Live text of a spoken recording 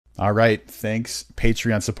All right. Thanks,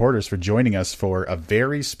 Patreon supporters, for joining us for a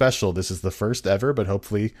very special, this is the first ever, but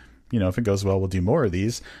hopefully, if it goes well, we'll do more of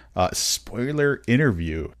these, spoiler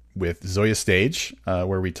interview with Zoje Stage,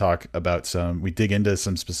 where we dig into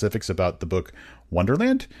some specifics about the book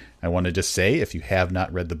Wonderland. I want to just say, if you have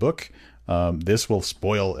not read the book, this will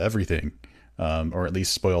spoil everything, or at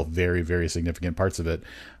least spoil very, very significant parts of it.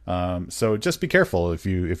 So just be careful. If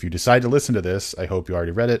you decide to listen to this, I hope you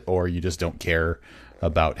already read it, or you just don't care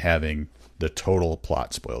about having the total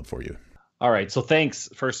plot spoiled for you. All right. So thanks,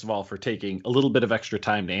 first of all, for taking a little bit of extra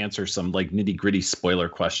time to answer some nitty gritty spoiler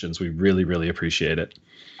questions. We really, really appreciate it.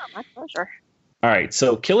 Oh, my pleasure. All right.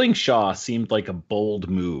 So killing Shaw seemed like a bold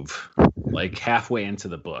move, halfway into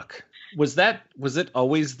the book. Was it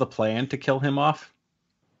always the plan to kill him off?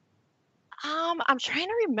 I'm trying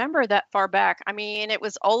to remember that far back. I mean, it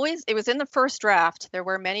was in the first draft. There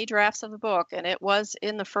were many drafts of the book, and it was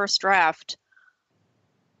in the first draft.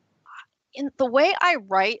 In the way I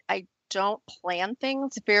write, I don't plan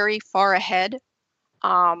things very far ahead.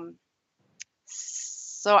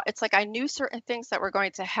 So it's like I knew certain things that were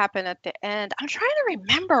going to happen at the end. I'm trying to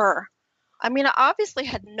remember. I mean, I obviously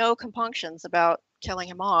had no compunctions about killing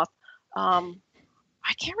him off. I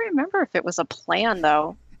can't remember if it was a plan,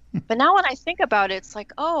 though. But now when I think about it, it's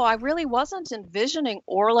like, oh, I really wasn't envisioning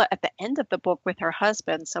Orla at the end of the book with her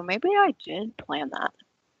husband. So maybe I did plan that.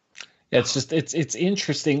 It's just, it's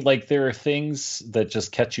interesting. There are things that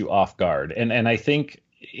just catch you off guard. And I think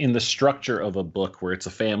in the structure of a book where it's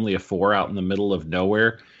a family of four out in the middle of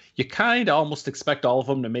nowhere, you kind of almost expect all of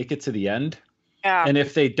them to make it to the end. Yeah. And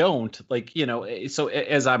if they don't, so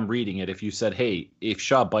as I'm reading it, if you said, hey, if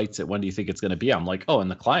Shaw bites it, when do you think it's going to be? I'm like, oh, in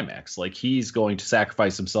the climax, he's going to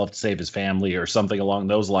sacrifice himself to save his family or something along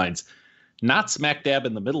those lines, not smack dab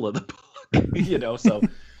in the middle of the book, so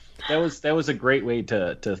that was a great way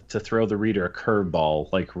to throw the reader a curveball,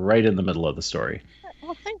 right in the middle of the story.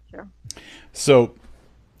 Well, thank you. So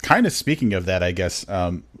kind of speaking of that, I guess,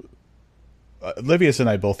 Livius and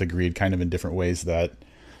I both agreed kind of in different ways that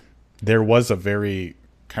there was a very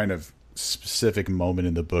kind of specific moment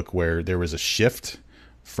in the book where there was a shift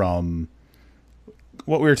from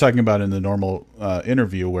what we were talking about in the normal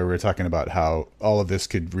interview, where we were talking about how all of this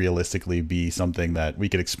could realistically be something that we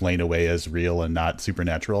could explain away as real and not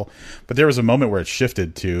supernatural. But there was a moment where it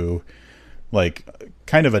shifted to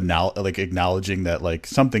kind of acknowledging that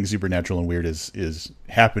something supernatural and weird is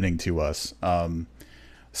happening to us.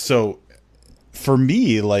 So for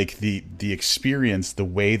me, the experience, the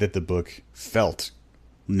way that the book felt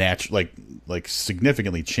natural,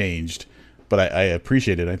 significantly changed, but I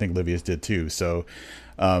appreciate it. I think Livius did too. So,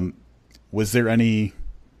 was there any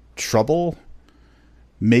trouble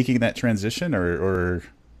making that transition, or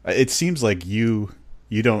it seems like you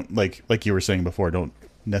don't like you were saying before, don't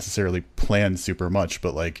necessarily plan super much,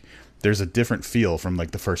 but there's a different feel from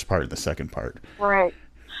the first part and the second part. Right.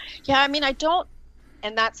 Yeah. I mean, I don't.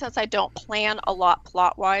 In that sense, I don't plan a lot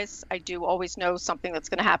plot-wise. I do always know something that's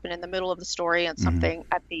going to happen in the middle of the story and something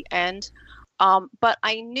at the end. But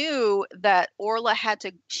I knew that Orla had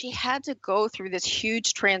to go through this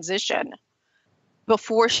huge transition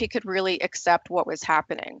before she could really accept what was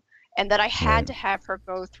happening, and that I had to have her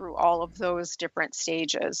go through all of those different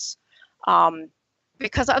stages.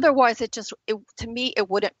 Because otherwise to me, it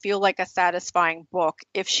wouldn't feel like a satisfying book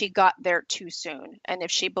if she got there too soon and if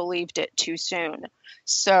she believed it too soon.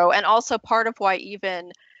 So, and also part of why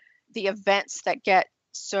even the events that get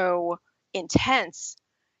so intense,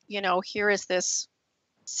 here is this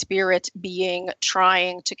spirit being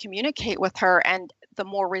trying to communicate with her, and the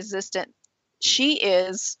more resistant she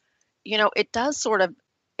is, it does sort of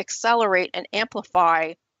accelerate and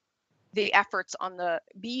amplify the efforts on the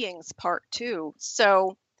being's part too.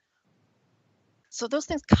 So those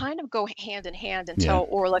things kind of go hand in hand until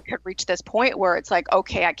Orla could reach this point where it's like,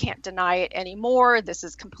 okay, I can't deny it anymore. This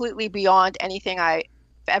is completely beyond anything I've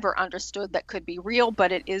ever understood that could be real,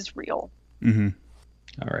 but it is real. Mm-hmm.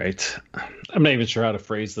 All right. I'm not even sure how to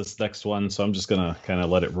phrase this next one, so I'm just going to kind of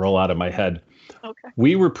let it roll out of my head. Okay.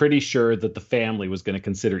 We were pretty sure that the family was going to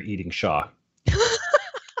consider eating Shaw.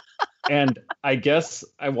 And I guess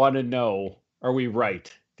I want to know, are we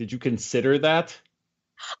right? Did you consider that?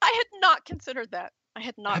 I had not considered that.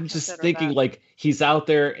 I'm just thinking he's out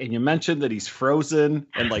there, and you mentioned that he's frozen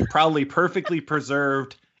and probably perfectly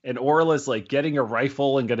preserved, and Orla's getting a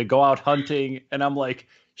rifle and going to go out hunting. And I'm like,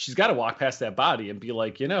 she's got to walk past that body and be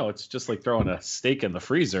like, it's just like throwing a steak in the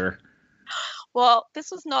freezer. Well,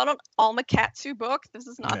 this was not an Alma Katsu book. This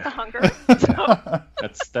is not The Hunger. So.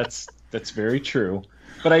 That's very true.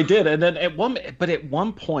 But I did, and then at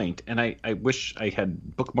one point, and I wish I had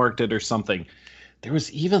bookmarked it or something. there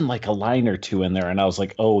was even like a line or two in there, and I was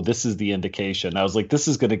like, oh, this is the indication. I was like, this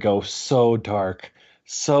is going to go so dark,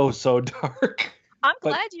 so dark. I'm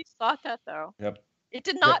But glad you thought that, though. yep, It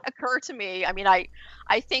did yep, not occur to me. I mean, I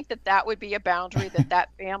think that that would be a boundary that that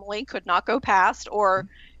family could not go past, or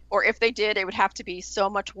if they did, it would have to be so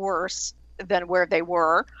much worse than where they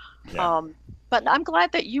were. yeah, But I'm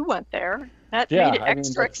glad that you went there. That yeah. made it I mean,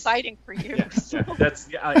 extra exciting for you. yeah, So, that's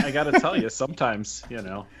yeah. I got to tell you, sometimes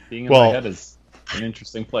being in my Well, head is an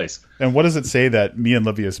interesting place. and what does it say that me and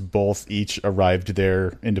Livius both each arrived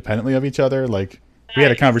there independently of each other? Like, we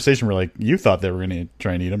had a nice. conversation where, like, you thought they were going to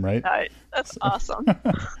try and eat him, right? Nice. That's awesome.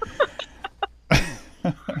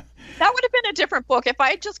 That would have been a different book if I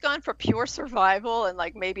had just gone for pure survival and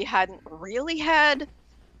like maybe hadn't really had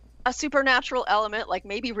a supernatural element, like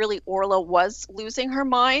maybe really Orla was losing her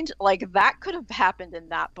mind. Like that could have happened in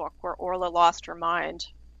that book where Orla lost her mind.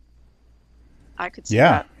 I could see Yeah,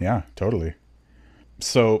 that. yeah, totally.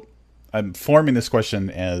 So I'm forming this question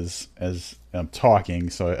as I'm talking,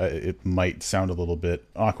 so it might sound a little bit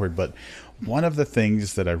awkward, but one of the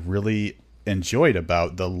things that I really enjoyed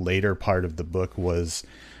about the later part of the book was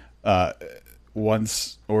uh,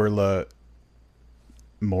 once Orla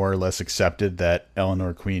more or less accepted that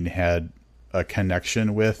Eleanor Queen had a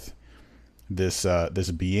connection with this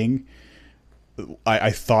being.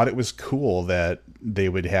 I thought it was cool that they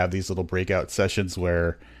would have these little breakout sessions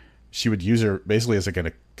where she would use her basically as like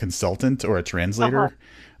a consultant or a Uh-huh. translator.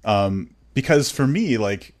 Because for me,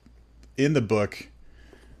 like in the book,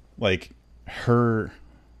 like her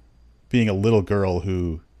being a little girl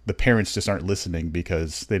who the parents just aren't listening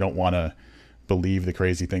because they don't want to believe the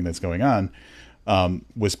crazy thing that's going on,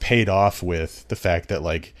 was paid off with the fact that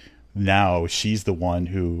like now she's the one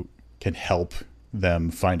who can help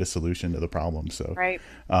them find a solution to the problem. So Right.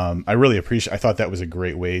 I really appreciate. I thought that was a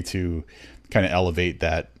great way to kind of elevate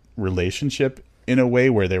that relationship in a way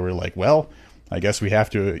where they were like, well, I guess we have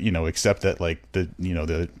to, accept that like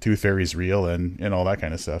the tooth fairy's real and all that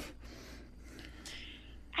kind of stuff.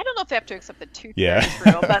 I don't know if they have to accept the tooth Yeah. fairy's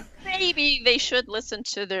real, but maybe they should listen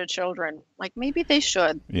to their children. Like maybe they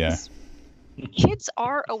should. Yeah. Kids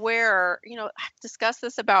are aware, I've discussed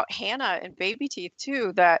this about Hannah and Baby Teeth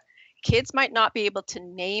too, that kids might not be able to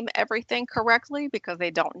name everything correctly because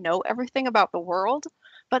they don't know everything about the world,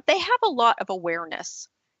 but they have a lot of awareness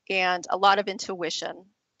and a lot of intuition.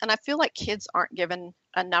 And I feel like kids aren't given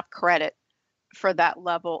enough credit for that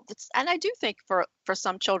level. And I do think for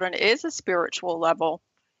some children it is a spiritual level.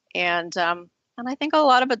 And I think a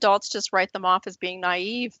lot of adults just write them off as being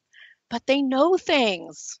naive, but they know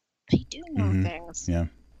things. They do know Hmm. things. Yeah.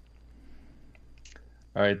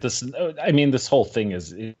 All right, I mean, this whole thing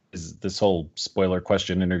is this whole spoiler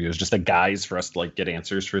question interview is just a guise for us to like get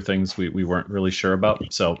answers for things we weren't really sure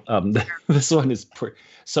about. So this one is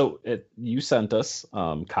you sent us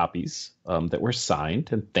copies that were signed,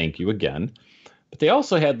 and thank you again. But they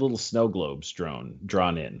also had little snow globes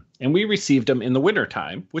drawn in, and we received them in the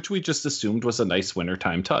wintertime, which we just assumed was a nice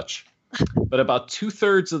wintertime touch. But about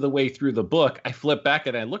 2/3 of the way through the book, I flipped back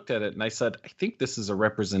and I looked at it and I said, I think this is a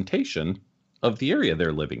representation of the area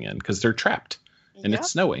they're living in because they're trapped and Yep.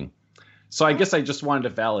 it's snowing. So I guess I just wanted to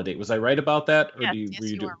validate. Was I right about that, or Yes, were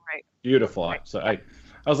yes, you you are right. beautiful? Right. So Yeah.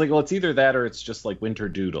 I was like, well, it's either that or it's just like winter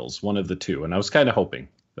doodles, one of the two. And I was kind of hoping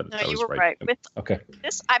that No, I you was were right. right. With Okay.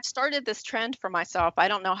 this, I've started this trend for myself. I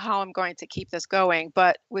don't know how I'm going to keep this going,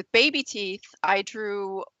 but with Baby Teeth, I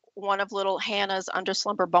drew one of little Hannah's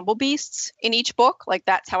Underslumber Bumblebeasts in each book. Like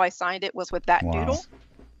that's how I signed it, was with that Wow. doodle.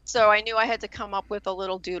 So I knew I had to come up with a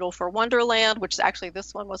little doodle for Wonderland, which actually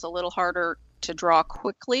this one was a little harder to draw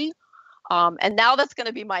quickly. And now that's going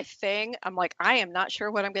to be my thing. I'm like, I am not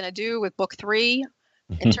sure what I'm going to do with book 3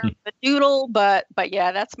 in terms of the doodle, but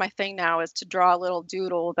yeah, that's my thing now, is to draw a little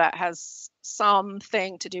doodle that has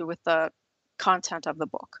something to do with the content of the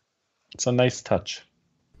book. It's a nice touch.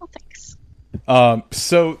 Well, thanks.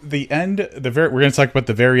 So we're going to talk about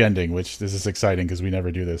the very ending, which this is exciting because we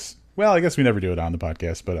never do this. Well, I guess we never do it on the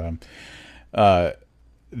podcast, but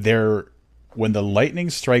there, when the lightning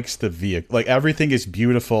strikes the vehicle, like everything is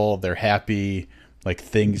beautiful. They're happy. Like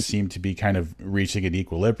things seem to be kind of reaching an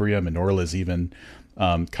equilibrium, and Orla's even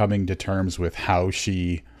coming to terms with how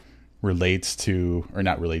she relates to, or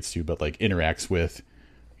not relates to, but like interacts with,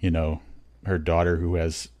 her daughter who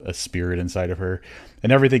has a spirit inside of her,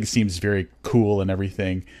 and everything seems very cool and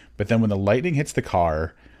everything. But then when the lightning hits the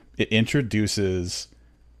car, it introduces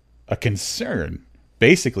a concern,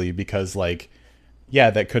 basically, because like, yeah,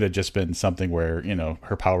 that could have just been something where,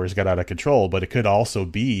 her powers got out of control, but it could also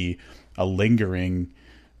be a lingering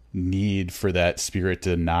need for that spirit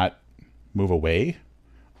to not move away.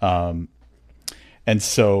 And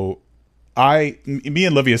so me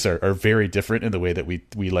and Livius are very different in the way that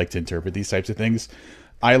we like to interpret these types of things.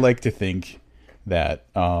 I like to think that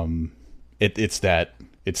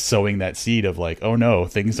it's sowing that seed of like, oh no,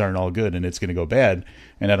 things aren't all good and it's going to go bad.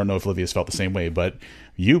 And I don't know if Livius felt the same way, but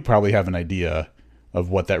you probably have an idea of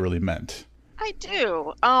what that really meant. I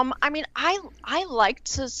do. I mean, I like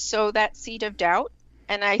to sow that seed of doubt,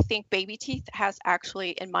 and I think Baby Teeth has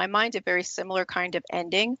actually, in my mind, a very similar kind of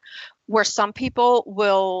ending, where some people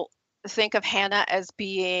will think of Hannah as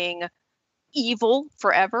being evil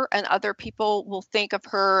forever, and other people will think of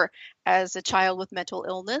her as a child with mental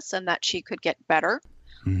illness and that she could get better.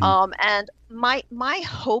 And my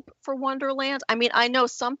hope for Wonderland, I mean, I know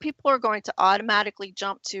some people are going to automatically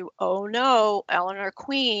jump to, oh no, Eleanor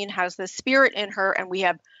Queen has this spirit in her and we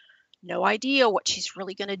have no idea what she's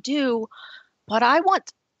really going to do. But I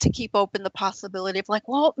want to keep open the possibility of like,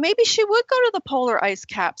 well, maybe she would go to the polar ice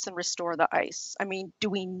caps and restore the ice. I mean,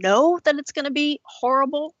 do we know that it's going to be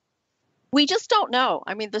horrible? We just don't know.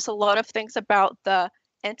 I mean, there's a lot of things about the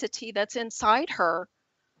entity that's inside her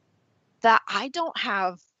that I don't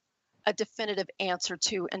have a definitive answer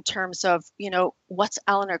to in terms of, what's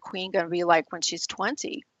Eleanor Queen going to be like when she's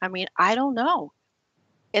 20? I mean, I don't know.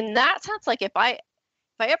 In that sense, like if I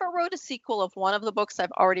ever wrote a sequel of one of the books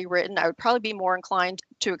I've already written, I would probably be more inclined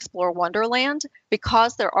to explore Wonderland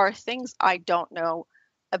because there are things I don't know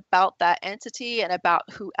about that entity and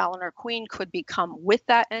about who Eleanor Queen could become with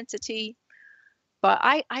that entity. But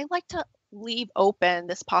I like to leave open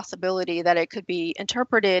this possibility that it could be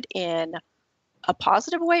interpreted in a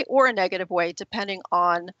positive way or a negative way, depending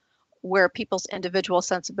on where people's individual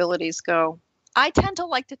sensibilities go. I tend to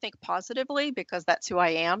like to think positively because that's who I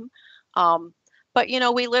am. But,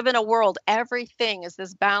 we live in a world, everything is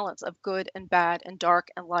this balance of good and bad and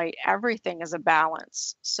dark and light. Everything is a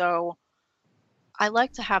balance. So I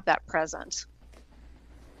like to have that present.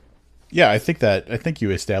 Yeah, I think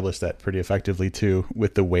you established that pretty effectively too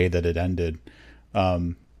with the way that it ended.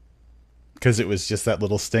 Because it was just that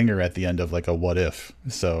little stinger at the end of like a what if.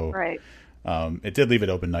 So right. It did leave it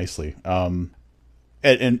open nicely. And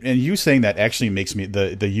you saying that actually makes me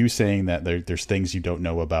the you saying that there's things you don't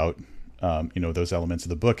know about those elements of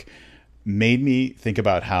the book made me think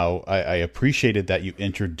about how I appreciated that you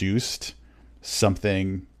introduced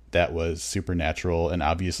something that was supernatural and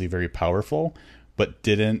obviously very powerful, but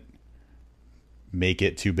didn't make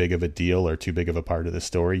it too big of a deal or too big of a part of the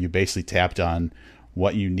story. You basically tapped on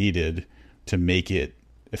what you needed to make it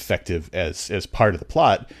effective as part of the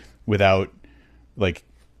plot without like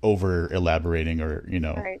over elaborating or,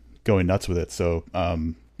 right. going nuts with it. So,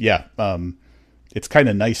 it's kind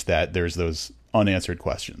of nice that there's those unanswered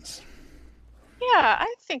questions. Yeah,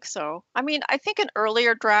 I think so. I mean, I think in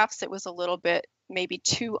earlier drafts, it was a little bit maybe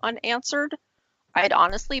too unanswered. I'd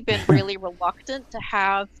honestly been really reluctant to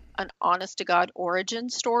have an honest to God origin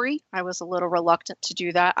story. I was a little reluctant to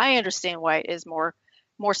do that. I understand why it is more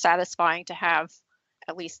satisfying to have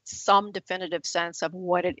at least some definitive sense of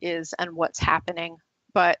what it is and what's happening.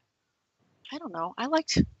 But I don't know.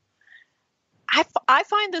 I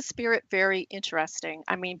find the spirit very interesting.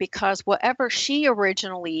 I mean, because whatever she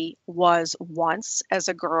originally was once as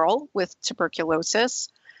a girl with tuberculosis,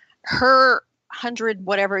 her 100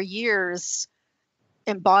 whatever years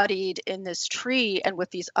embodied in this tree and with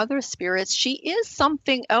these other spirits, she is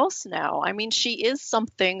something else now. I mean, she is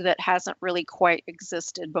something that hasn't really quite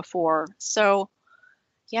existed before. So,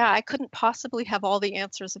 yeah, I couldn't possibly have all the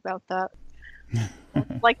answers about that.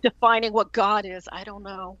 Like defining what God is, I don't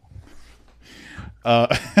know.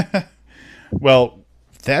 Well,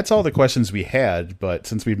 that's all the questions we had, but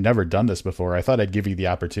since we've never done this before, I thought I'd give you the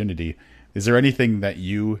opportunity. Is there anything that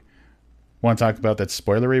you want to talk about that's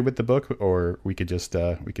spoilery with the book, or we could just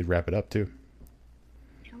we could wrap it up too?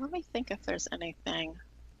 Yeah, let me think if there's anything.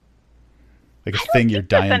 Like a thing you're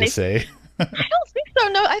dying to say. I don't think so.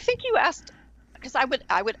 No, I think you asked because I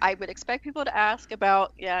would expect people to ask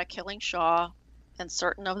about killing Shaw and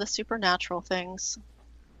certain of the supernatural things.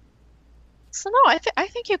 So no, I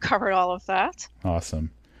think you covered all of that.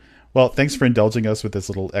 Awesome. Well, thanks for indulging us with this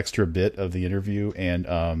little extra bit of the interview,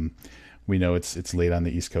 and we know it's late on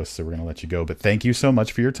the East Coast, so we're going to let you go. But thank you so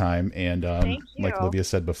much for your time, and like Olivia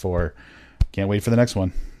said before, can't wait for the next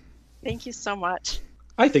one. Thank you so much.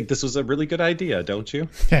 I think this was a really good idea, don't you?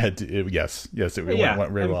 Yes, it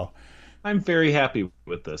went very well. I'm very happy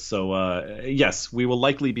with this. So yes, we will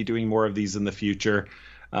likely be doing more of these in the future.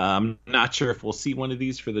 I'm not sure if we'll see one of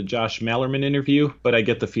these for the Josh Mallerman interview, but I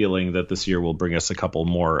get the feeling that this year will bring us a couple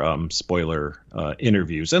more spoiler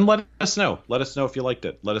interviews. And let us know. Let us know if you liked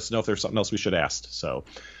it. Let us know if there's something else we should ask. So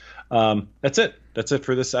That's it. That's it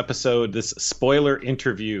for this episode, this spoiler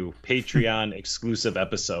interview, Patreon exclusive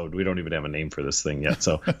episode. We don't even have a name for this thing yet.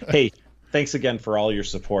 So, hey, thanks again for all your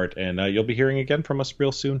support, and you'll be hearing again from us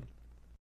real soon.